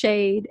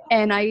crocheted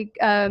and I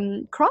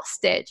cross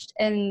stitched,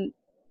 and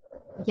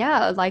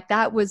yeah, like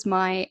that was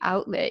my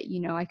outlet.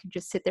 You know, I could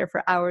just sit there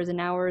for hours and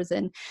hours.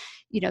 And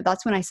you know,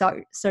 that's when I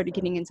started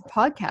getting into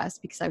podcasts,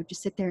 because I would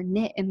just sit there and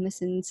knit and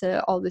listen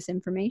to all this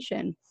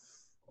information.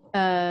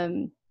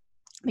 um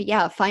but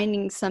yeah,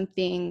 finding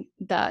something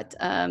that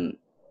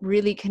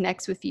really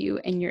connects with you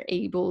and you're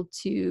able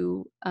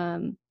to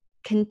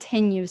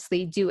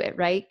continuously do it,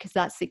 right? Because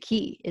that's the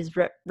key, is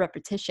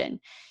repetition.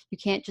 You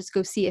can't just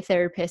go see a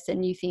therapist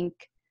and you think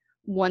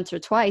once or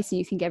twice and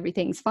you think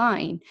everything's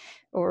fine,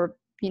 or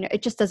you know,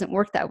 it just doesn't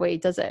work that way,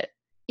 does it?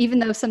 Even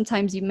though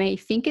sometimes you may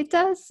think it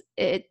does,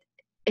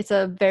 it's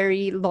a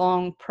very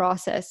long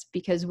process,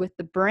 because with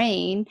the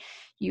brain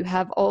you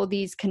have all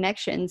these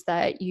connections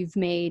that you've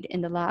made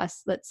in the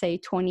last, let's say,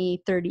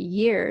 20, 30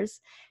 years.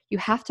 You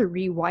have to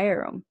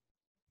rewire them,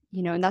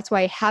 you know, and that's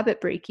why habit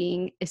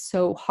breaking is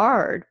so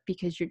hard,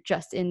 because you're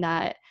just in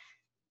that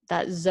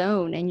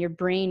zone and your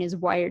brain is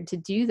wired to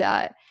do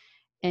that.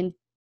 And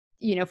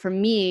you know, for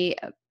me,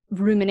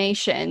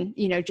 rumination,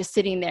 you know, just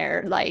sitting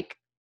there like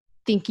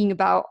thinking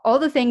about all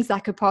the things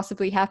that could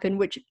possibly happen,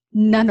 which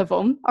none of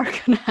them are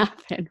going to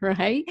happen,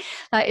 right?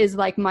 That is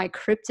like my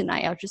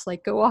kryptonite. I'll just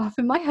like go off.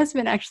 And my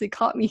husband actually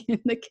caught me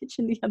in the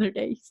kitchen the other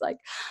day. He's like,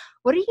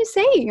 "What are you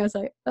saying?" I was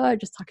like, "Oh,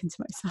 just talking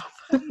to myself."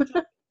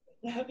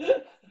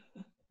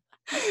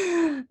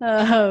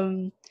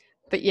 um,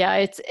 but yeah,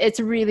 it's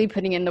really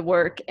putting in the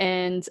work.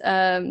 And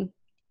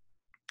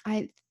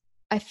I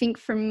I think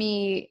for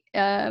me,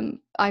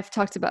 I've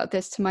talked about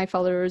this to my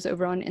followers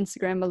over on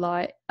Instagram a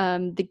lot.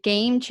 The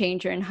game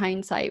changer in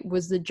hindsight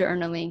was the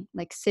journaling,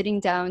 like sitting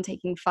down,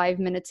 taking 5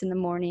 minutes in the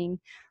morning,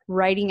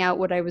 writing out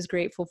what I was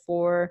grateful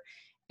for,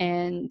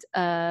 and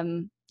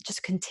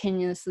just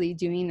continuously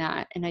doing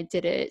that. And I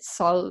did it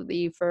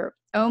solidly for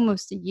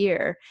almost a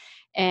year.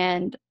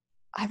 And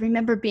I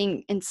remember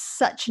being in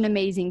such an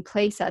amazing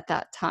place at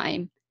that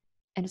time.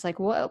 And it's like,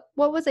 what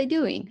was I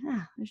doing?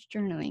 I was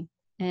journaling.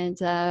 And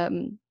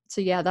so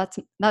yeah,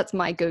 that's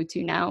my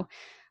go-to now,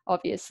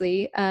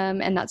 obviously.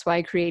 And that's why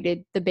I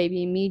created the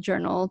Baby and Me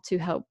journal, to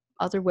help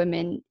other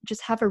women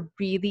just have a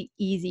really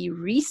easy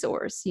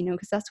resource, you know,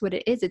 because that's what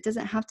it is. It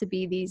doesn't have to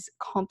be these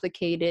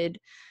complicated,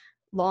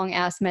 long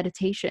ass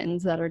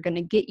meditations that are going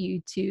to get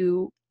you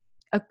to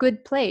a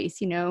good place,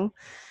 you know.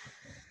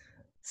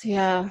 So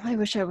yeah, I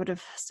wish I would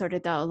have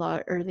started that a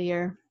lot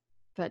earlier.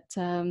 But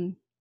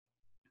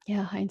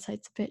yeah,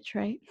 hindsight's a bitch,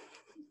 right?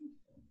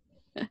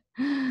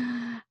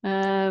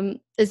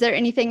 Is there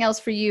anything else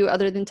for you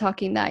other than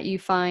talking that you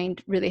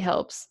find really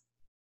helps?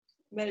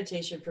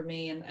 Meditation for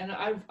me, and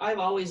I've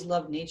always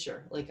loved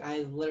nature. Like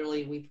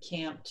we've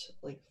camped,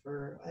 like,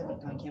 for, I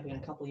haven't gone camping in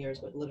a couple of years,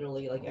 but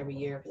literally like every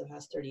year for the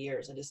past 30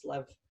 years. I just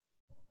love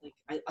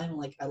I'm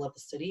like, I love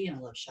the city and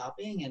I love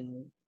shopping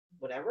and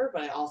whatever,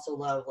 but I also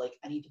love, like,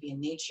 I need to be in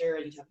nature.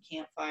 I need to have a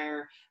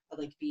campfire. I'd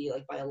like to be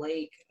like by a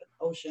lake,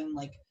 ocean.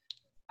 Like,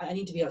 I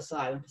need to be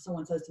outside. When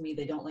someone says to me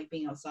they don't like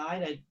being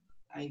outside,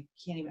 I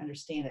can't even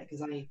understand it,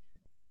 because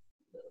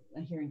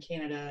I'm here in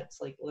Canada.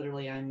 It's like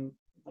literally on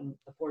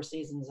the 4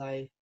 seasons.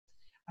 I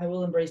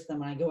will embrace them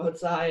when I go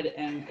outside,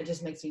 and it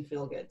just makes me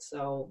feel good.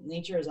 So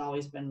nature has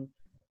always been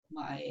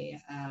my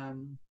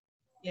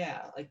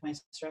like my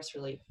stress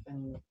relief,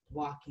 and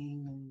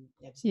walking,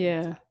 and just being Yeah.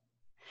 outside.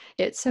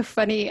 It's so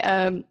funny,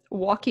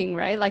 walking,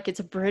 right? Like, it's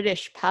a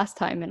British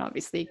pastime, and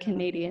obviously Yeah.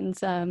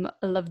 Canadians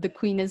love the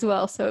Queen as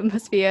well, so it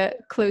must be a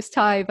close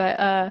tie. But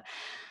I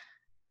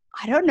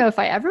don't know if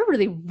I ever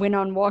really went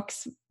on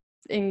walks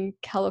in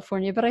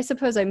California, but I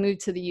suppose I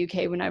moved to the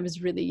UK when I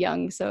was really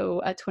young.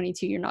 So at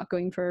 22, you're not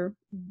going for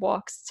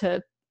walks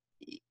to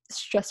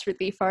stress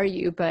relief, are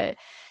you? But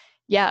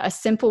yeah, a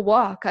simple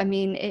walk. I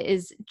mean, it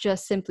is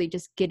just simply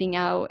just getting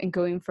out and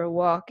going for a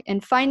walk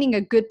and finding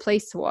a good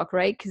place to walk,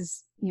 right?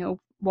 Because,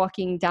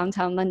 walking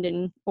downtown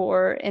London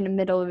or in the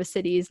middle of a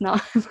city is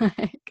not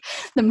like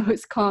the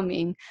most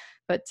calming,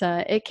 but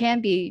it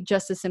can be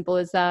just as simple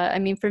as that. I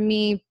mean, for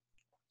me,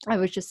 I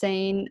was just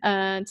saying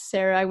to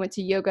Sarah, I went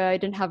to yoga. I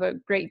didn't have a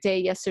great day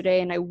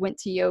yesterday, and I went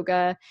to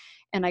yoga,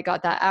 and I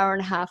got that hour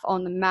and a half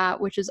on the mat,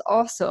 which is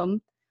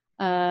awesome.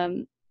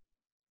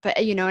 But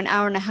an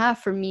hour and a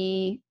half for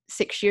me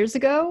 6 years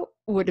ago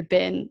would have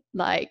been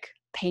like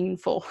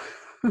painful.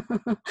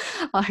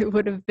 I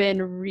would have been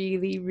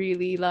really,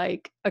 really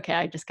like, okay,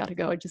 I just got to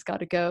go.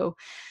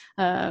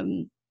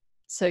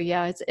 So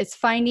yeah, it's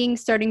starting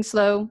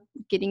slow,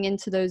 getting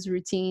into those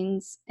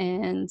routines,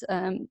 and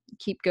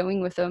keep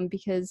going with them,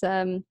 because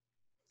I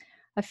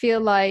feel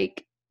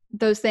like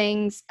those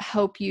things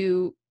help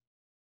you,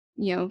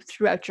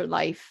 throughout your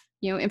life.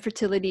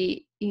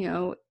 Infertility,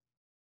 9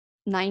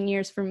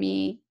 years for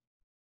me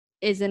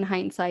is, in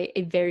hindsight,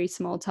 a very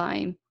small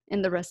time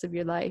in the rest of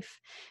your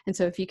life. And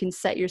so if you can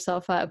set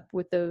yourself up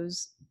with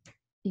those,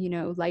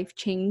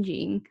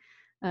 life-changing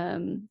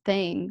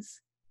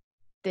things,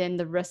 then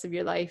the rest of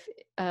your life,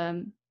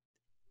 you're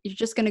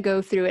just going to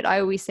go through it, I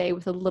always say,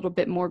 with a little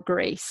bit more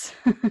grace.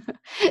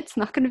 It's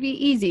not going to be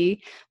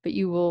easy, but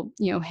you will,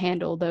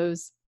 handle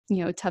those,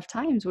 tough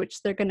times,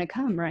 which they're going to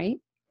come, right?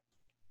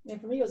 Yeah,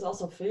 for me, it was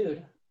also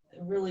food.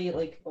 Really,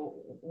 like,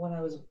 when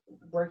I was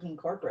working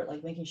corporate,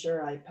 like making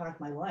sure I packed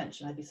my lunch,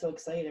 and I'd be so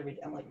excited every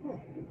day. I'm like, oh,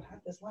 you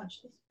packed this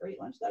lunch, this great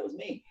lunch. That was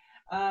me.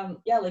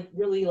 Like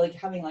really like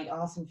having like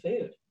awesome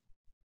food.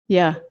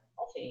 Yeah.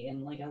 Healthy,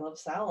 and like I love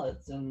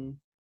salads and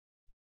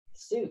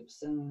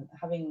soups, and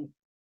having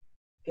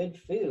good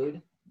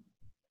food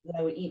that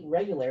I would eat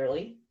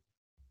regularly,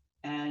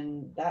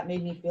 and that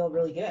made me feel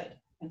really good.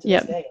 And to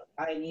this day,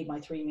 I need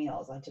my 3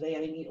 meals. Like today, I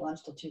didn't eat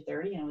lunch till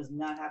 2:30, and I was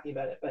not happy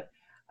about it. But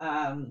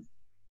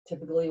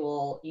typically,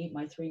 we'll eat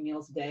my 3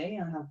 meals a day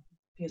and have a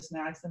few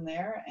snacks in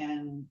there.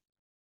 And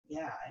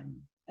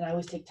and I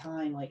always take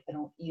time. Like, I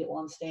don't eat it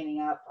while I'm standing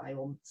up. I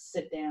will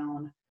sit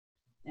down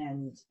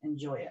and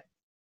enjoy it.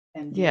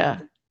 And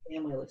the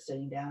family, like,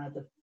 sitting down at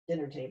the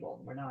dinner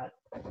table. We're not,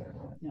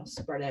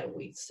 spread out.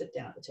 We sit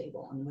down at the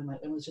table. And when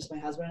it was just my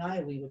husband and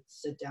I, we would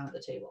sit down at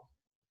the table.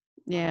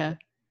 Yeah.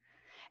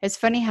 It's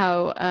funny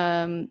how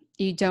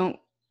you don't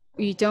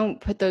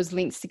put those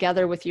links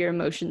together with your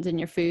emotions and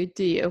your food,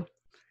 do you?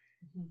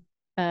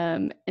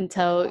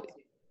 Until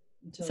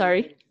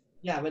sorry.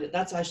 Yeah, but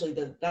that's actually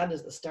that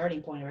is the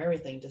starting point of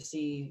everything, to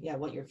see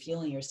what you're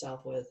feeling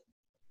yourself with,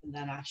 and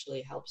that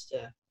actually helps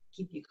to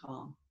keep you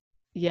calm.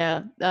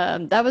 Yeah,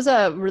 that was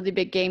a really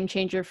big game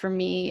changer for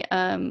me.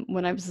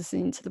 When I was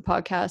listening to the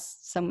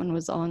podcast, someone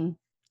was on,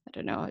 I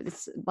don't know,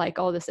 it's like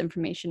all this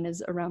information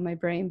is around my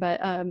brain,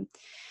 but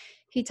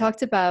he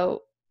talked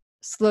about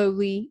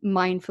slowly,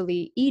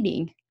 mindfully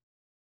eating.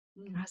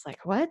 I was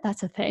like, what?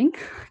 That's a thing?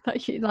 I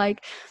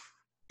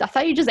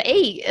thought you just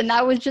ate, and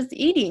that was just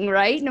eating,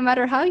 right? No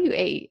matter how you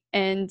ate.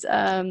 And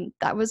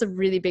that was a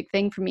really big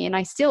thing for me. And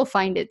I still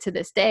find it to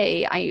this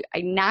day. I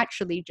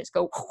naturally just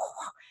go,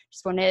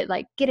 just want to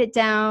like get it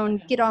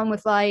down, get on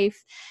with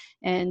life.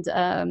 And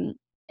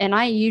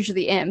I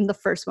usually am the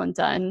first one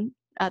done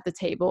at the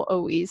table,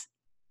 always.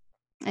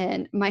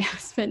 And my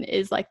husband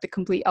is like the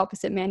complete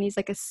opposite, man. He's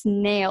like a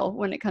snail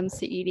when it comes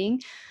to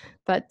eating.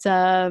 But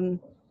it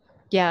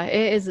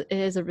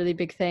is a really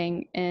big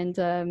thing.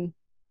 And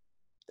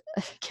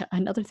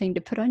another thing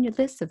to put on your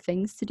list of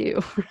things to do,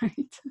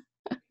 right?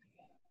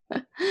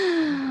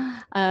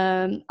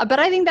 But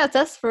I think that's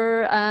us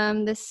for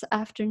this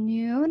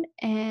afternoon.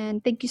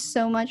 And thank you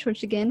so much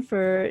once again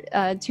for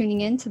tuning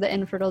in to the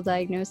Infertile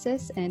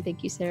Diagnosis. And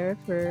thank you, Sarah,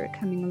 for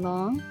coming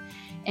along.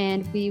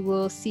 And we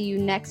will see you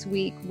next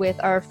week with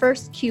our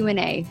first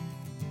Q&A.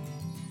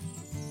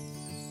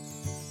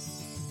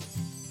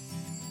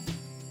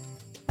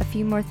 A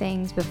few more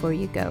things before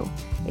you go.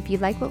 If you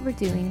like what we're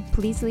doing,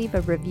 please leave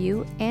a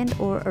review and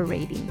or a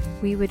rating.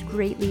 We would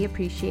greatly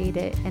appreciate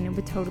it, and it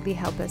would totally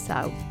help us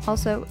out.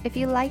 Also, if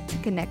you'd like to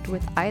connect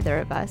with either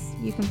of us,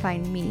 you can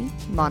find me,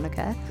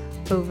 Monica,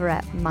 over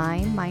at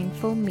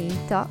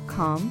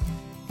mymindfulme.com,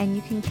 and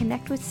you can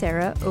connect with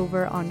Sarah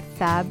over on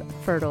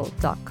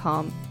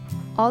fabfertile.com.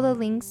 All the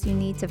links you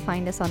need to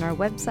find us on our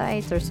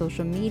websites or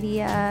social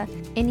media,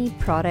 any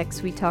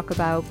products we talk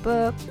about,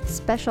 books,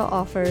 special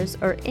offers,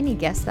 or any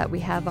guests that we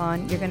have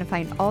on, you're going to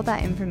find all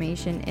that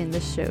information in the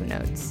show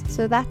notes.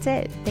 So that's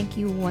it. Thank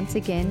you once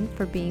again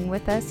for being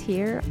with us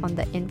here on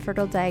the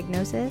Infertile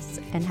Diagnosis,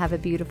 and have a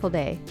beautiful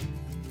day.